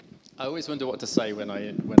I always wonder what to say when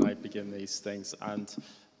I begin these things, and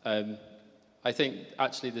I think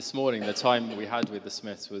actually this morning the time that we had with the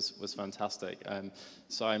Smiths was fantastic.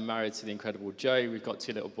 So I'm married to the incredible Joe. We've got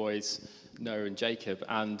two little boys, Noah and Jacob,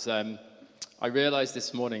 and I realised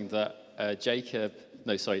this morning that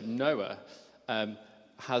Noah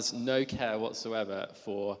has no care whatsoever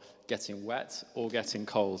for getting wet or getting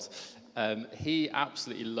cold. He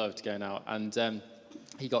absolutely loved going out, and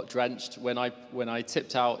he got drenched. When I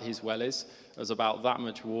tipped out his wellies, there was about that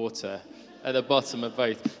much water at the bottom of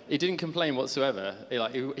both. He didn't complain whatsoever.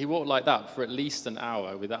 He walked like that for at least an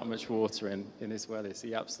hour with that much water in his wellies.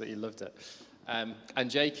 He absolutely loved it.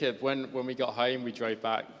 And Jacob, when we got home, we drove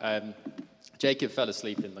back. Jacob fell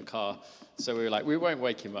asleep in the car, so we were like, we won't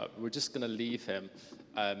wake him up. We're just going to leave him.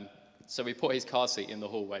 So we put his car seat in the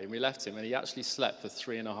hallway, and we left him, and he actually slept for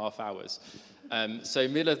 3.5 hours. So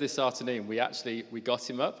middle of this afternoon, we got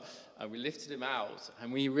him up, and we lifted him out,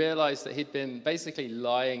 and we realized that he'd been basically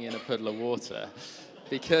lying in a puddle of water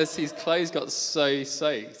because his clothes got so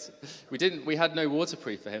soaked. We had no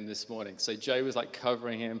waterproof for him this morning, so Jo was like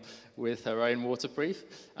covering him with her own waterproof,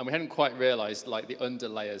 and we hadn't quite realized like the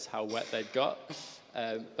underlayers how wet they'd got.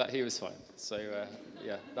 But he was fine. So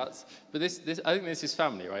but this I think this is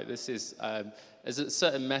family, right? This is there's a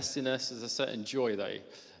certain messiness, there's a certain joy though,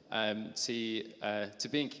 to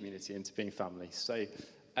being community and to being family. So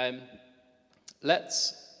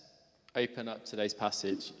let's open up today's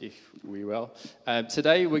passage, if we will.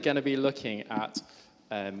 Today we're going to be looking at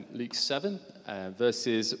Luke 7,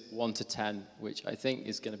 verses 1 to 10, which I think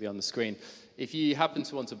is going to be on the screen. If you happen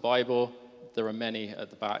to want a Bible, there are many at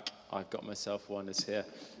the back. I've got myself one is here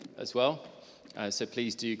as well. So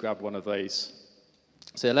please do grab one of those.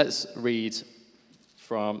 So let's read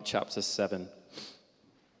from chapter 7.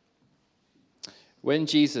 When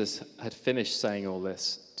Jesus had finished saying all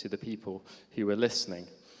this to the people who were listening,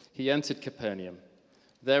 he entered Capernaum.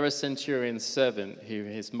 There a centurion's servant, who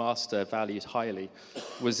his master valued highly,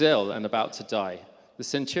 was ill and about to die. The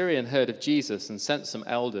centurion heard of Jesus and sent some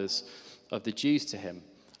elders of the Jews to him,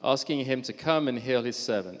 asking him to come and heal his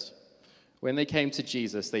servant. When they came to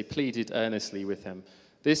Jesus, they pleaded earnestly with him,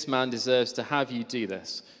 "This man deserves to have you do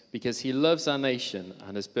this, because he loves our nation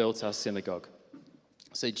and has built our synagogue."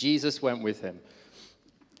 So Jesus went with him.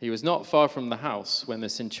 He was not far from the house when the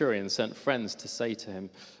centurion sent friends to say to him,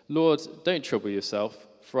 "Lord, don't trouble yourself,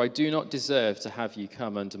 for I do not deserve to have you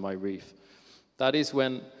come under my roof. That is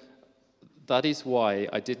why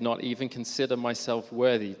I did not even consider myself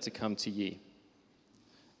worthy to come to you.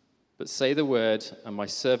 But say the word, and my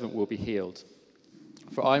servant will be healed.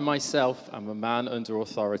 For I myself am a man under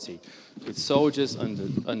authority, with soldiers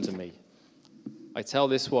under me. I tell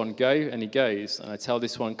this one, go, and he goes, and I tell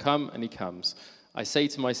this one, come, and he comes. I say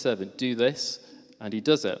to my servant, do this, and he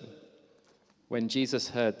does it." When Jesus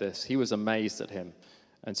heard this, he was amazed at him,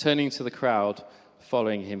 and turning to the crowd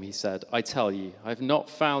following him, he said, "I tell you, I have not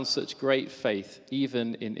found such great faith,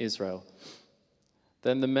 even in Israel."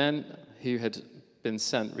 Then the men who had been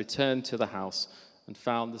sent returned to the house and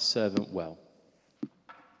found the servant well.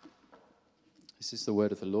 This is the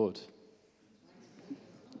word of the Lord.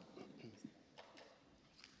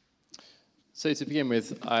 So to begin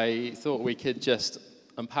with, I thought we could just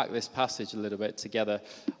unpack this passage a little bit together.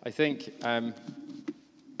 I think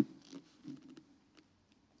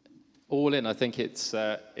all in, I think it's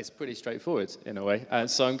pretty straightforward in a way.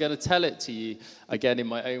 So I'm going to tell it to you again in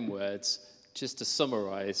my own words, just to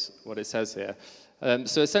summarize what it says here.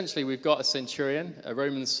 So essentially, we've got a centurion, a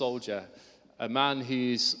Roman soldier, a man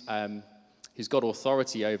who's got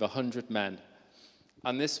authority over 100 men.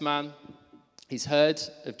 And this man, he's heard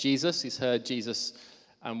of Jesus. He's heard Jesus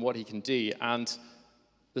and what he can do. And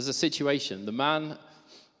there's a situation. The man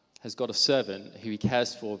has got a servant who he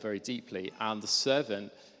cares for very deeply, and the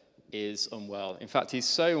servant is unwell. In fact, he's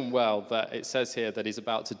so unwell that it says here that he's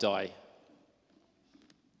about to die.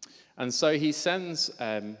 And so he sends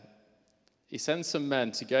some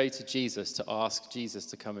men to go to Jesus to ask Jesus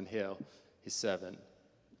to come and heal his servant.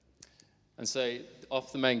 And so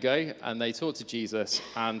off the men go, and they talk to Jesus,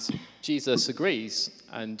 and Jesus agrees,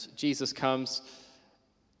 and Jesus comes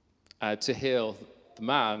to heal the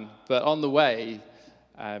man. But on the way,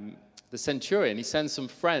 the centurion, he sends some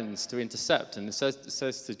friends to intercept, and it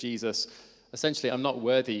says to Jesus, essentially, "I'm not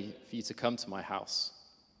worthy for you to come to my house."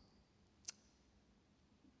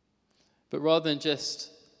 But rather than just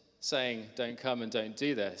saying, "Don't come and don't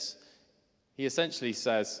do this," he essentially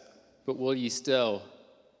says, "But will you still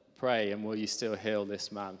pray, and will you still heal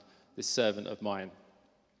this man, this servant of mine?"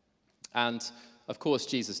 And of course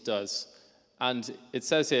Jesus does. And it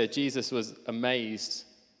says here, Jesus was amazed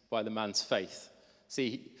by the man's faith.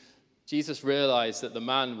 See, Jesus realized that the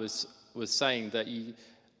man was saying that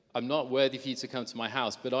I'm not worthy for you to come to my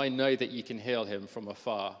house, but I know that you can heal him from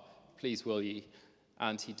afar. Please will ye?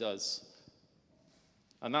 And he does.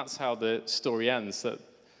 And that's how the story ends, that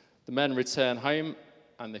the men return home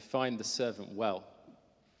and they find the servant well.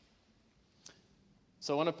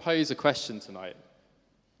 So I want to pose a question tonight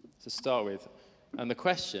to start with. And the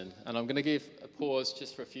question, and I'm going to give a pause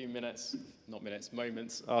just for a few minutes, not minutes,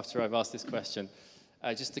 moments after I've asked this question,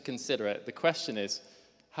 just to consider it. The question is,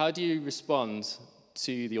 how do you respond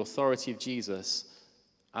to the authority of Jesus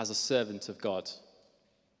as a servant of God?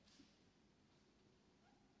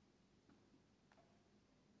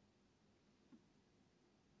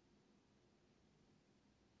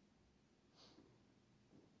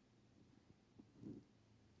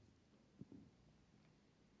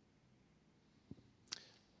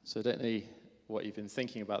 So I don't know what you've been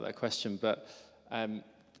thinking about that question, but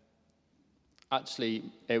actually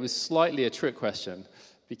it was slightly a trick question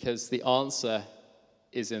because the answer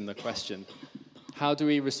is in the question. How do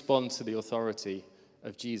we respond to the authority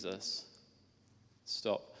of Jesus?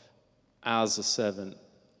 Stop. As a servant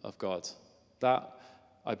of God. That,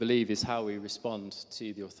 I believe, is how we respond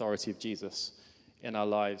to the authority of Jesus in our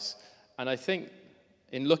lives. And I think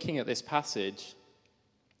in looking at this passage,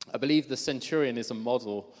 I believe the centurion is a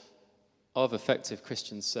model of effective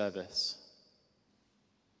Christian service.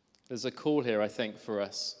 There's a call here, I think, for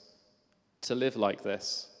us to live like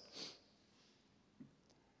this.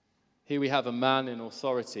 Here we have a man in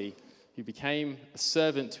authority who became a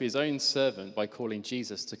servant to his own servant by calling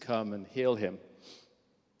Jesus to come and heal him.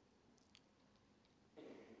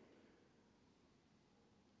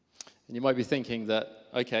 And you might be thinking that,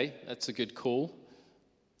 okay, that's a good call.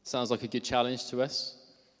 Sounds like a good challenge to us.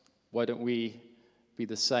 Why don't we be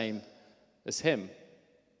the same as him?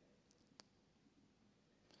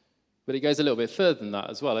 But it goes a little bit further than that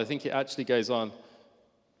as well. I think it actually goes on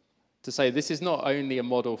to say this is not only a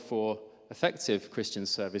model for effective Christian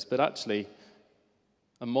service, but actually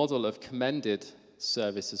a model of commended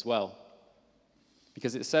service as well.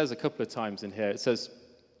 Because it says a couple of times in here, it says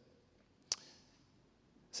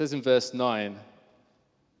in verse 9,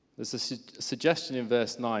 there's a suggestion in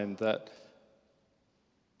verse 9 that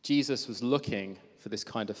Jesus was looking for this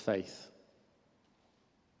kind of faith.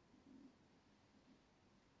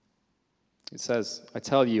 It says, I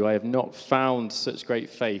tell you, I have not found such great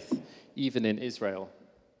faith, even in Israel.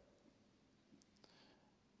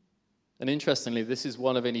 And interestingly, this is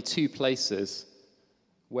one of only two places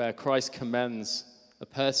where Christ commends a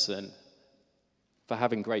person for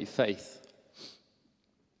having great faith.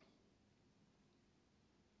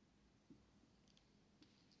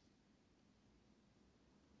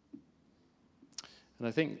 And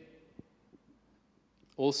I think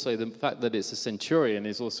also the fact that it's a centurion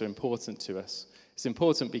is also important to us. It's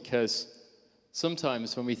important because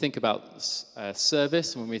sometimes when we think about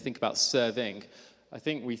service, when we think about serving, I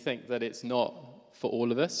think we think that it's not for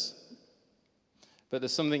all of us. But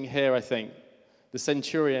there's something here, I think. The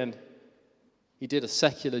centurion, he did a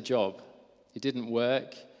secular job. He didn't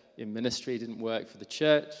work in ministry, he didn't work for the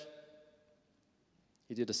church.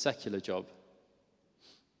 He did a secular job.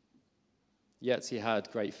 Yet he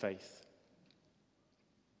had great faith.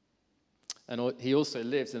 And he also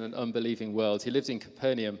lived in an unbelieving world. He lived in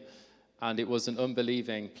Capernaum, and it was an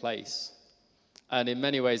unbelieving place. And in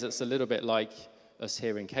many ways, it's a little bit like us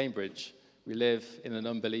here in Cambridge. We live in an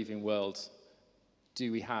unbelieving world.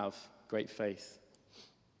 Do we have great faith?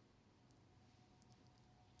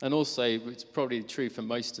 And also, it's probably true for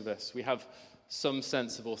most of us, we have some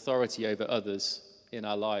sense of authority over others in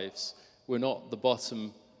our lives. We're not the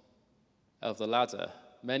bottom of the ladder.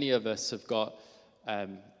 Many of us have got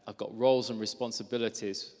roles and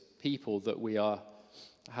responsibilities, people that we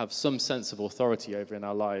have some sense of authority over in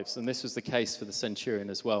our lives. And this was the case for the centurion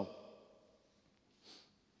as well.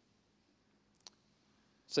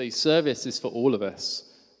 So service is for all of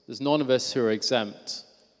us. There's none of us who are exempt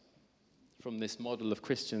from this model of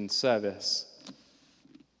Christian service.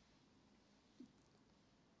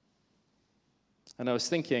 And I was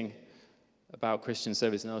thinking about Christian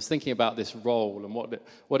service, and I was thinking about this role and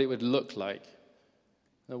what it would look like.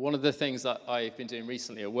 Now, one of the things that I've been doing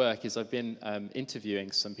recently at work is I've been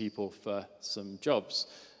interviewing some people for some jobs.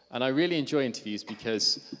 And I really enjoy interviews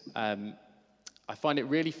because I find it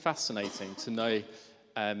really fascinating to know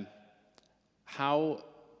how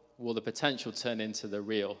will the potential turn into the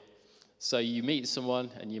real. So you meet someone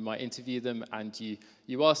and you might interview them and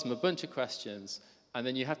you ask them a bunch of questions, and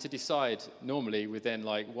then you have to decide normally within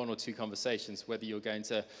like one or two conversations whether you're going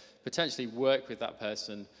to potentially work with that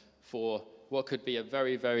person for what could be a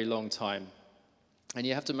very, very long time. And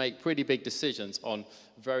you have to make pretty big decisions on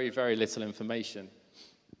very, very little information.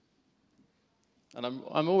 And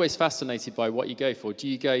I'm always fascinated by what you go for. Do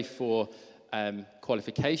you go for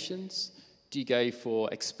qualifications? Do you go for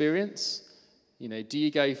experience? Do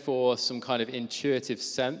you go for some kind of intuitive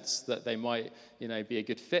sense that they might, be a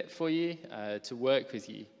good fit for you, to work with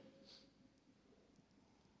you?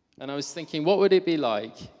 And I was thinking, what would it be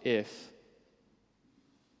like if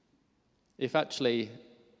actually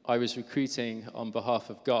I was recruiting on behalf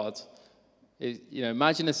of God?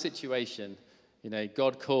 Imagine a situation,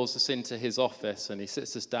 God calls us into his office and he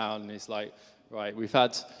sits us down and he's like, right, we've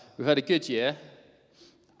had a good year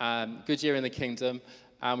in the kingdom,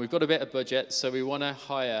 and we've got a bit of budget, so we want to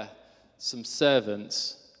hire some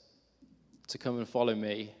servants to come and follow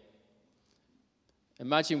me.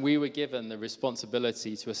 Imagine we were given the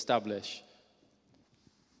responsibility to establish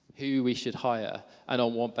who we should hire and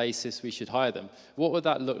on what basis we should hire them. What would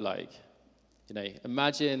that look like?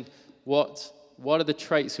 Imagine what are the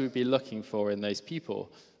traits we'd be looking for in those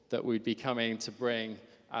people that we'd be coming to bring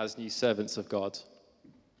as new servants of God.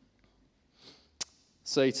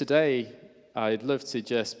 So today, I'd love to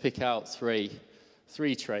just pick out three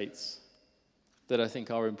traits that I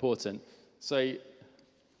think are important. So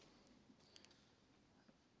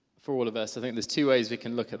for all of us, I think there's two ways we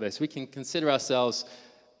can look at this. We can consider ourselves,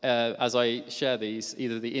 as I share these,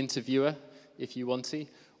 either the interviewer, if you want to,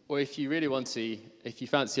 or if you really want to, if you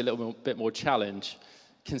fancy a little bit more challenge,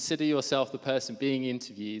 consider yourself the person being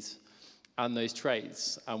interviewed and those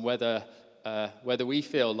traits, and whether we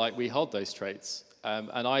feel like we hold those traits.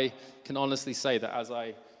 And I can honestly say that as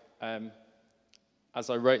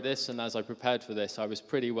I wrote this and as I prepared for this, I was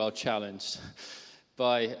pretty well challenged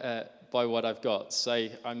by what I've got. So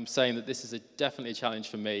I'm saying that this is definitely a challenge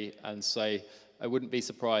for me, and so I wouldn't be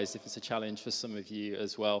surprised if it's a challenge for some of you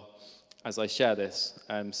as well as I share this.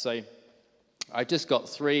 So I've just got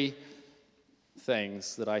three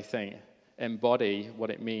things that I think embody what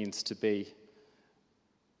it means to be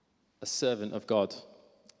a servant of God.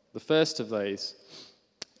 The first of those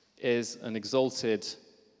is an exalted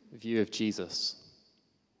view of Jesus.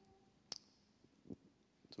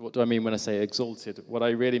 So what do I mean when I say exalted? What I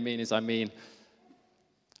really mean is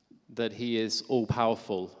that he is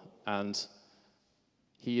all-powerful and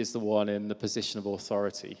he is the one in the position of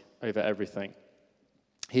authority over everything.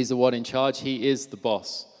 He's the one in charge. He is the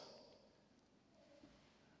boss.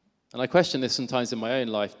 And I question this sometimes in my own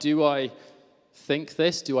life. Do I think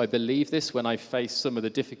this? Do I believe this when I face some of the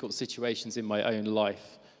difficult situations in my own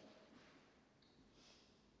life?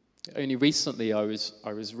 Only recently I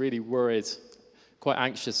was really worried, quite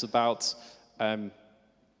anxious about some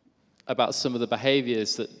of the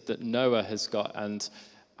behaviors that Noah has got, and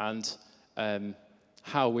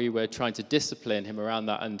how we were trying to discipline him around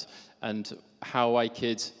that, and how I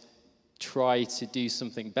could try to do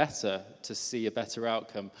something better to see a better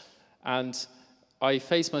outcome. And I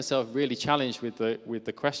faced myself really challenged with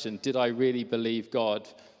the question, did I really believe God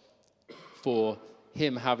for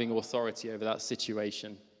him having authority over that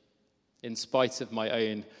situation, in spite of my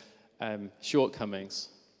own shortcomings?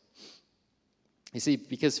 You see,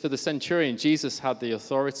 because for the centurion, Jesus had the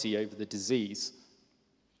authority over the disease.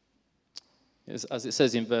 As it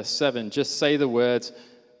says in verse 7, just say the word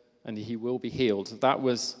and he will be healed. That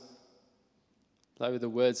were the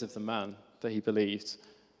words of the man that he believed,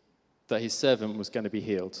 that his servant was going to be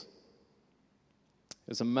healed. It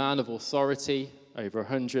was a man of authority over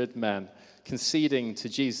 100 men, conceding to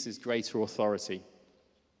Jesus' greater authority.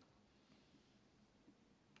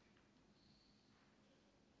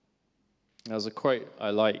 There's a quote I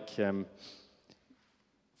like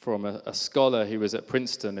from a scholar who was at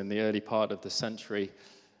Princeton in the early part of the century.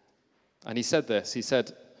 And he said this, he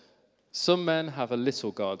said, some men have a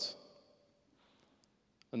little God,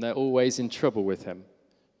 and they're always in trouble with him.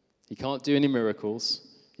 He can't do any miracles.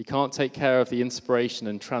 He can't take care of the inspiration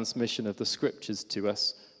and transmission of the scriptures to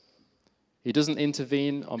us. He doesn't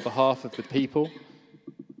intervene on behalf of the people.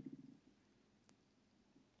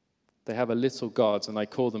 They have a little God, and I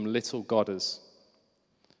call them little godders.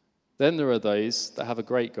 Then there are those that have a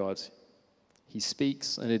great God. He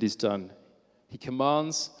speaks, and it is done. He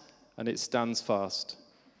commands, and it stands fast.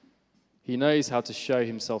 He knows how to show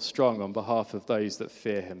himself strong on behalf of those that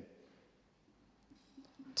fear him.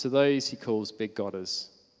 To those he calls big godders.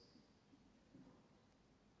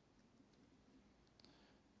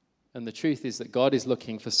 And the truth is that God is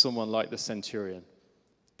looking for someone like the centurion,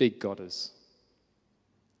 big godders,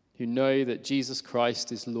 who know that Jesus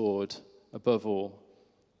Christ is Lord above all,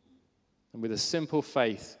 and with a simple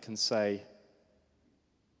faith can say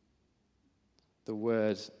the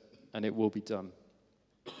word and it will be done.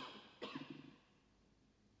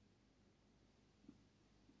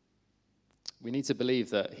 We need to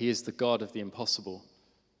believe that he is the God of the impossible.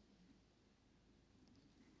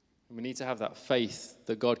 And we need to have that faith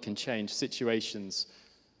that God can change situations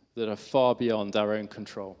that are far beyond our own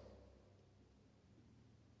control.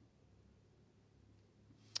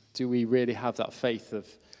 Do we really have that faith of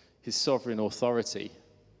his sovereign authority?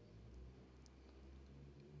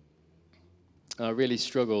 And I really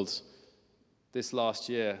struggled this last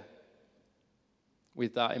year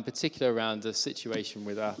with that, in particular around the situation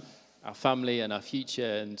with our family and our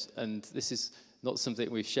future. And this is not something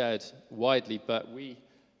we've shared widely, but we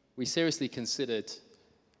seriously considered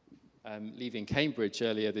leaving Cambridge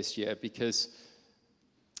earlier this year because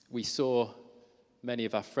we saw many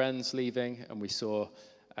of our friends leaving, and we saw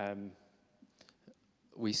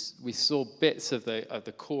bits of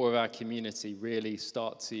the core of our community really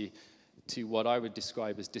start to what I would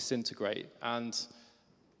describe as disintegrate. And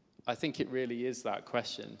I think it really is that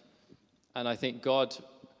question. And I think God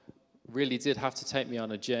really did have to take me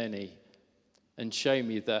on a journey and show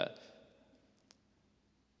me that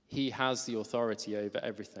he has the authority over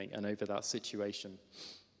everything and over that situation.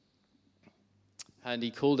 And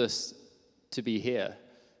he called us to be here.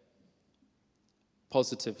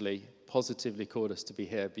 Positively called us to be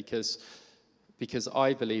here because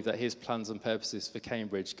I believe that his plans and purposes for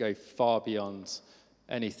Cambridge go far beyond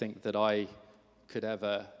anything that I could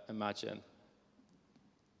ever imagine.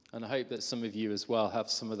 And I hope that some of you as well have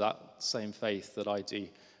some of that same faith that I do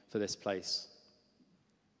for this place.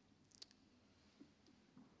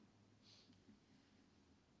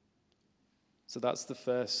 So that's the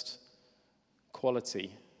first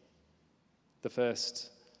quality, the first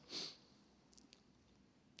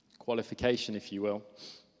qualification, if you will,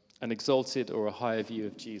 an exalted or a higher view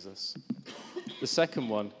of Jesus. The second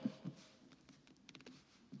one,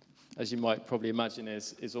 as you might probably imagine,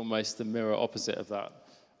 is almost the mirror opposite of that.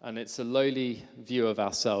 And it's a lowly view of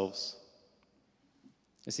ourselves.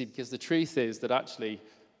 You see, because the truth is that actually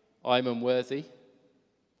I'm unworthy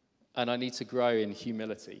and I need to grow in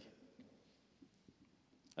humility.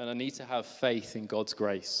 And I need to have faith in God's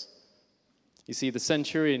grace. You see, the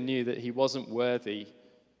centurion knew that he wasn't worthy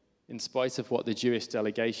in spite of what the Jewish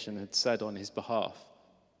delegation had said on his behalf.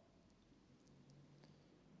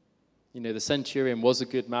 You know, the centurion was a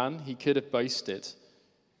good man. He could have boasted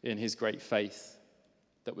in his great faith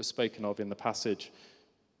that was spoken of in the passage.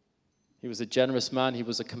 He was a generous man. He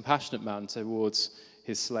was a compassionate man towards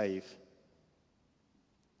his slave.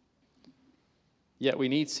 Yet we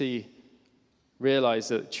need to realize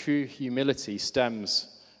that true humility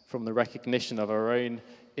stems from the recognition of our own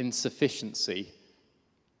insufficiency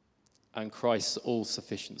and Christ's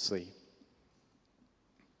all-sufficiency.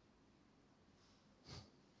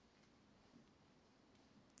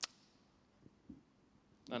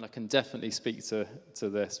 And I can definitely speak to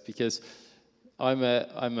this because I'm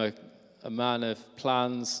a man of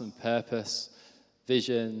plans and purpose,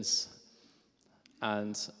 visions,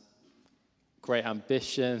 and great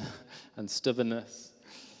ambition and stubbornness.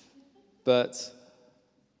 But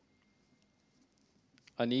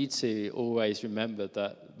I need to always remember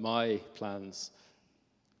that my plans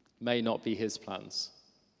may not be his plans.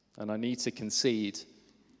 And I need to concede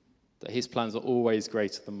that his plans are always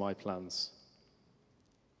greater than my plans.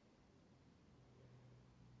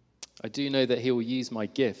 I do know that he will use my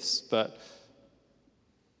gifts, but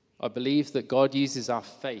I believe that God uses our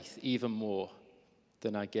faith even more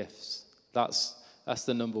than our gifts. That's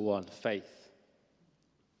the number one, faith.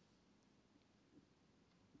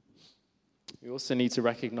 We also need to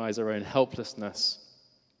recognize our own helplessness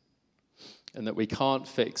and that we can't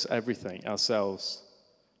fix everything ourselves.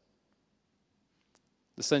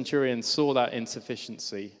 The centurion saw that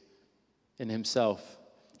insufficiency in himself.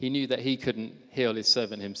 He knew that he couldn't heal his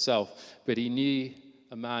servant himself, but he knew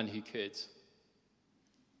a man who could.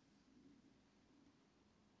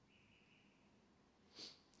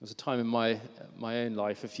 There was a time in my own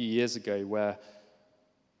life a few years ago where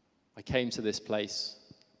I came to this place.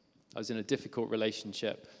 I was in a difficult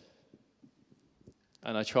relationship,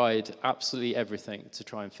 and I tried absolutely everything to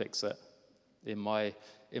try and fix it in my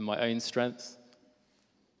own strength.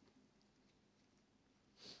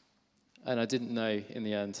 And I didn't know in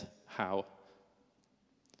the end how.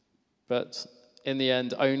 But in the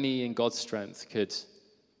end, only in God's strength could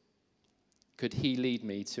he lead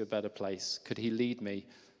me to a better place. Could he lead me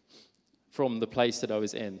from the place that I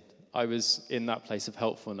was in. I was in that place of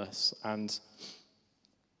helpfulness, and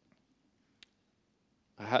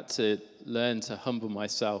I had to learn to humble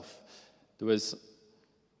myself. There was,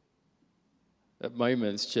 at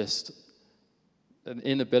moments, just an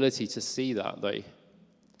inability to see that, though,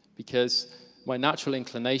 because my natural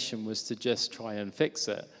inclination was to just try and fix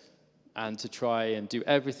it. and to try and do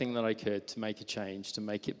everything that I could to make a change, to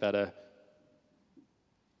make it better.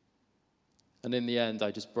 And in the end,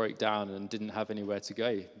 I just broke down and didn't have anywhere to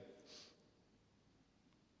go.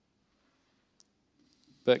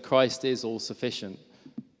 But Christ is all sufficient.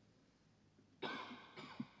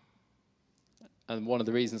 And one of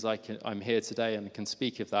the reasons I'm here today and can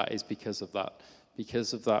speak of that is because of that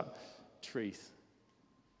truth.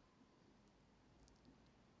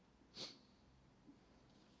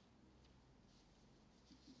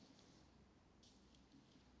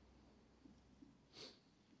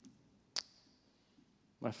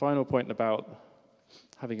 My final point about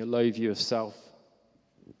having a low view of self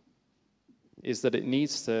is that it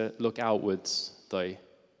needs to look outwards, though. You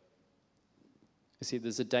see,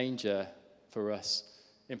 there's a danger for us,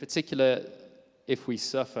 in particular if we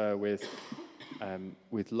suffer with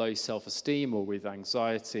low self-esteem or with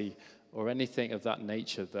anxiety or anything of that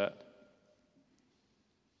nature,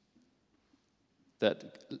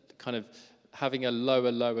 that kind of having a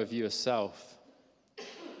lower view of self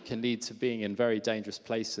can lead to being in very dangerous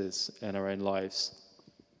places in our own lives.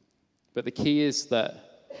 But the key is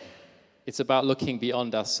that it's about looking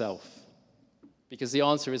beyond ourselves, because the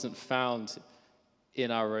answer isn't found in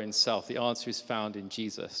our own self. The answer is found in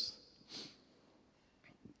Jesus.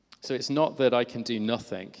 So it's not that I can do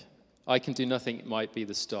nothing. I can do nothing might be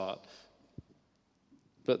the start.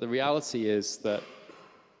 But the reality is that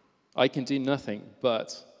I can do nothing,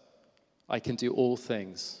 but I can do all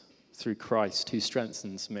things through Christ who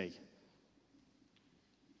strengthens me.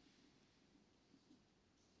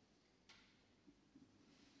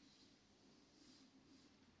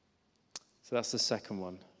 So that's the second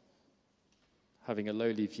one, having a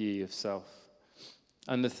lowly view of self.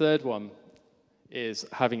 And the third one is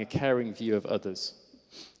having a caring view of others.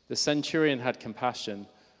 The centurion had compassion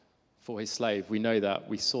for his slave. We know that.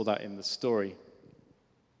 We saw that in the story.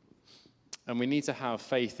 And we need to have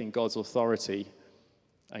faith in God's authority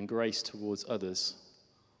and grace towards others.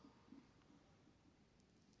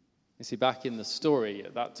 You see, back in the story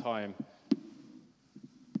at that time,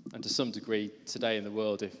 and to some degree today in the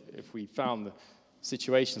world, if we found the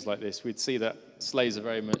situations like this, we'd see that slaves are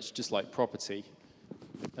very much just like property,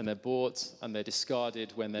 and they're bought and they're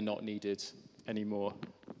discarded when they're not needed anymore.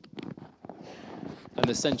 And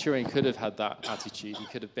the centurion could have had that attitude. He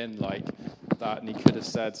could have been like that, and he could have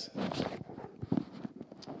said,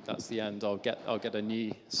 that's the end, I'll get a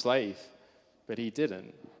new slave. But he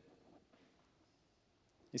didn't.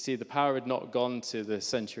 You see, the power had not gone to the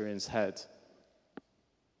centurion's head.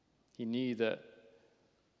 He knew that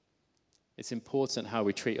it's important how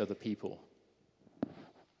we treat other people.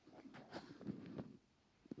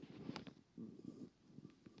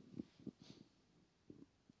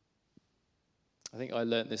 I think I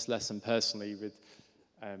learnt this lesson personally with,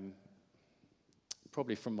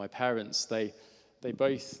 probably from my parents. They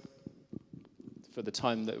both, for the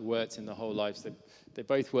time that worked in their whole lives, they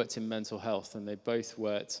both worked in mental health, and they both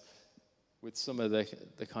worked with some of the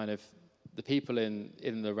kind of the people in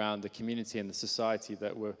and around the community and the society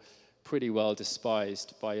that were pretty well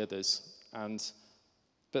despised by others.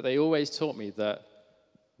 But they always taught me that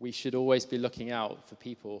we should always be looking out for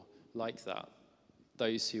people like that,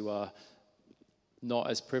 those who are not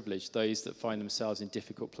as privileged, those that find themselves in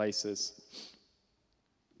difficult places.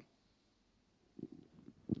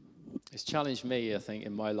 It's challenged me, I think,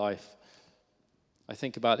 in my life. I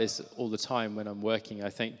think about this all the time when I'm working. I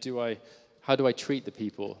think, how do I treat the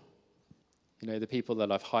people? You know, the people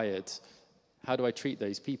that I've hired. How do I treat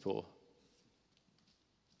those people?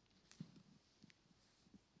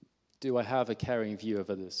 Do I have a caring view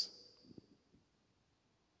of others?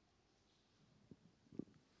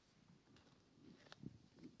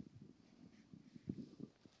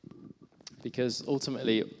 Because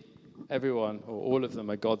ultimately, everyone, or all of them,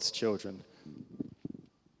 are God's children.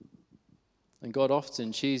 And God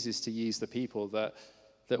often chooses to use the people that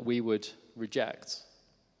we would reject.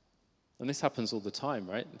 And this happens all the time,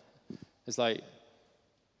 right? It's like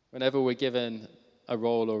whenever we're given a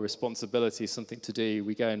role or responsibility, something to do,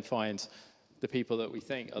 we go and find the people that we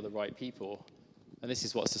think are the right people. And this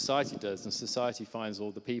is what society does. And society finds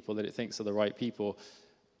all the people that it thinks are the right people,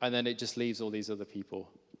 and then it just leaves all these other people.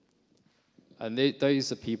 And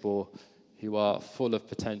those are people who are full of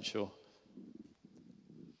potential.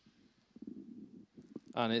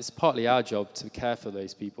 And it's partly our job to care for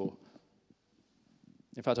those people.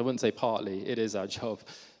 In fact, I wouldn't say partly, it is our job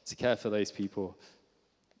to care for those people.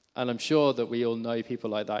 And I'm sure that we all know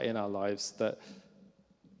people like that in our lives that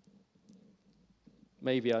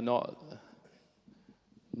maybe are not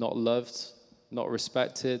loved, not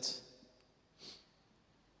respected.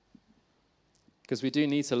 Because we do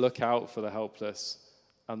need to look out for the helpless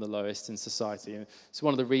and the lowest in society. And it's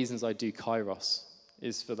one of the reasons I do Kairos,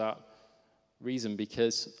 is for that reason,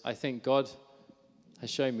 because I think God has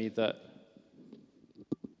shown me that,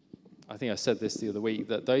 I think I said this the other week,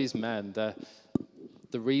 that those men, the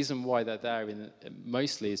reason why they're there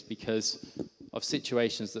mostly is because of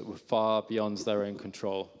situations that were far beyond their own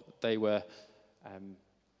control. They were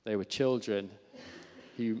children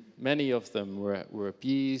who, many of them were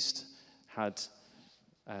abused, had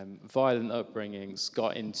violent upbringings,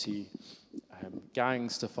 got into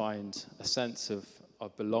gangs to find a sense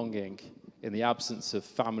of belonging in the absence of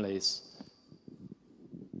families.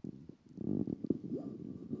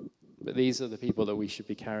 But these are the people that we should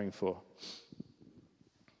be caring for.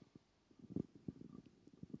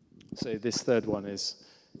 So this third one is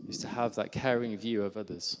to have that caring view of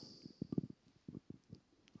others.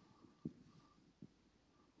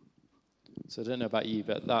 So I don't know about you,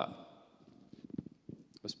 but that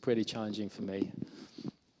was pretty challenging for me.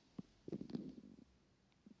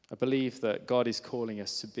 I believe that God is calling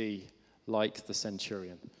us to be like the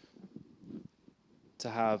centurion, to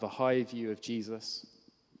have a high view of Jesus,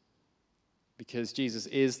 because Jesus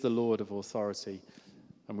is the Lord of authority,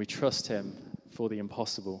 and we trust him for the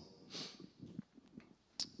impossible.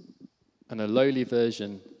 And a lowly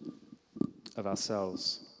version of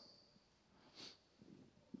ourselves.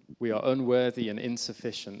 We are unworthy and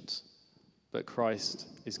insufficient, but Christ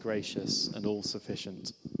is gracious and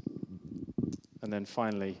all-sufficient. And then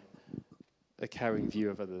finally, a caring view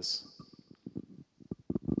of others.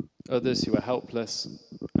 Others who are helpless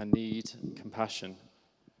and need compassion.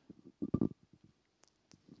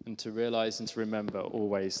 And to realize and to remember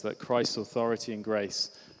always that Christ's authority and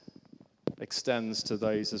grace extends to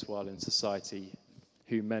those as well in society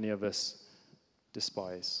who many of us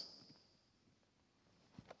despise.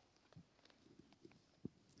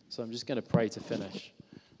 So I'm just going to pray to finish.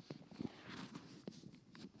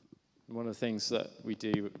 One of the things that we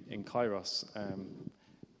do in Kairos,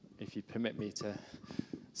 if you permit me to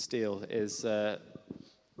steal, is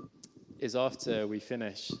after we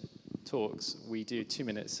finish talks, we do 2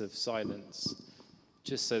 minutes of silence,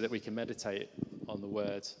 just so that we can meditate on the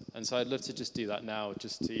word. And so I'd love to just do that now,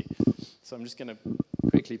 so I'm just going to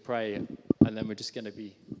quickly pray, and then we're just going to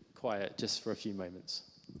be quiet just for a few moments.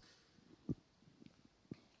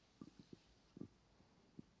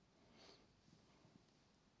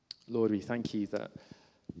 Lord, we thank you that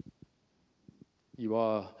you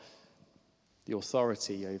are the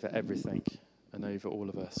authority over everything and over all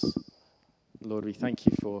of us. Lord, we thank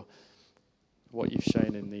you for what you've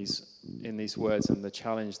shown in these words and the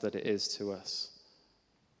challenge that it is to us.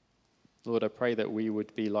 Lord, I pray that we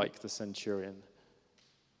would be like the centurion.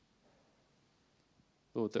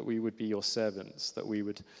 Lord, that we would be your servants, that we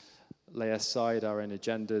would lay aside our own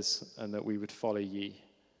agendas and that we would follow you.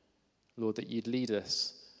 Lord, that you'd lead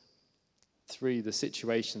us through the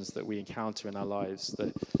situations that we encounter in our lives,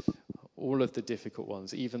 all of the difficult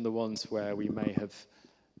ones, even the ones where we may have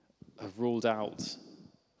ruled out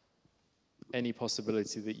any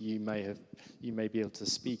possibility that you may be able to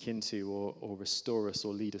speak into or restore us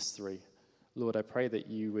or lead us through. Lord, I pray that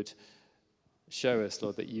you would show us,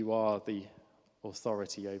 Lord, that you are the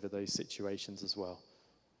authority over those situations as well.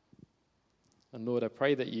 And Lord, I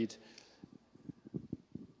pray that you'd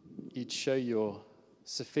show your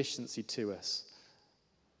sufficiency to us.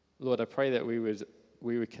 Lord, I pray that we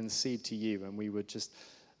would concede to you, and we would just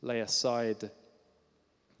lay aside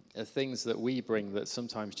the things that we bring that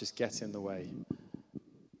sometimes just get in the way.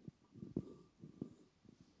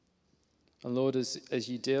 And Lord, as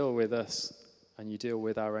you deal with us and you deal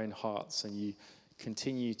with our own hearts and you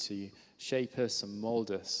continue to shape us and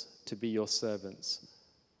mold us to be your servants,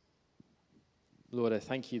 Lord, I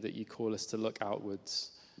thank you that you call us to look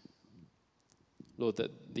outwards. Lord,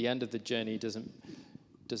 that the end of the journey doesn't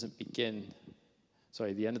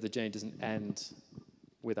end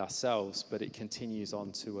with ourselves, but it continues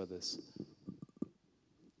on to others.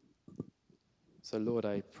 So, Lord,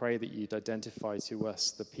 I pray that you'd identify to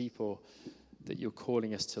us the people that you're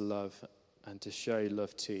calling us to love and to show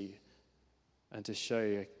love to, and to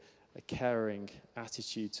show a caring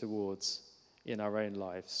attitude towards in our own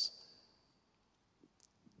lives.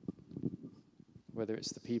 Whether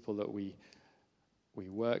it's the people that we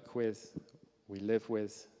work with, we live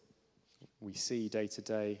with, we see day to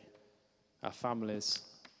day, our families.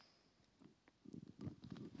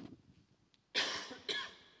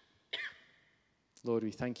 Lord,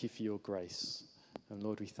 we thank you for your grace. And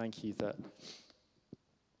Lord, we thank you that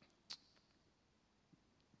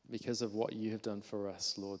because of what you have done for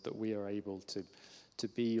us, Lord, that we are able to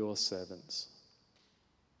be your servants.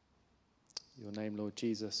 In your name, Lord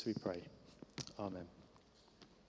Jesus, we pray. Amen.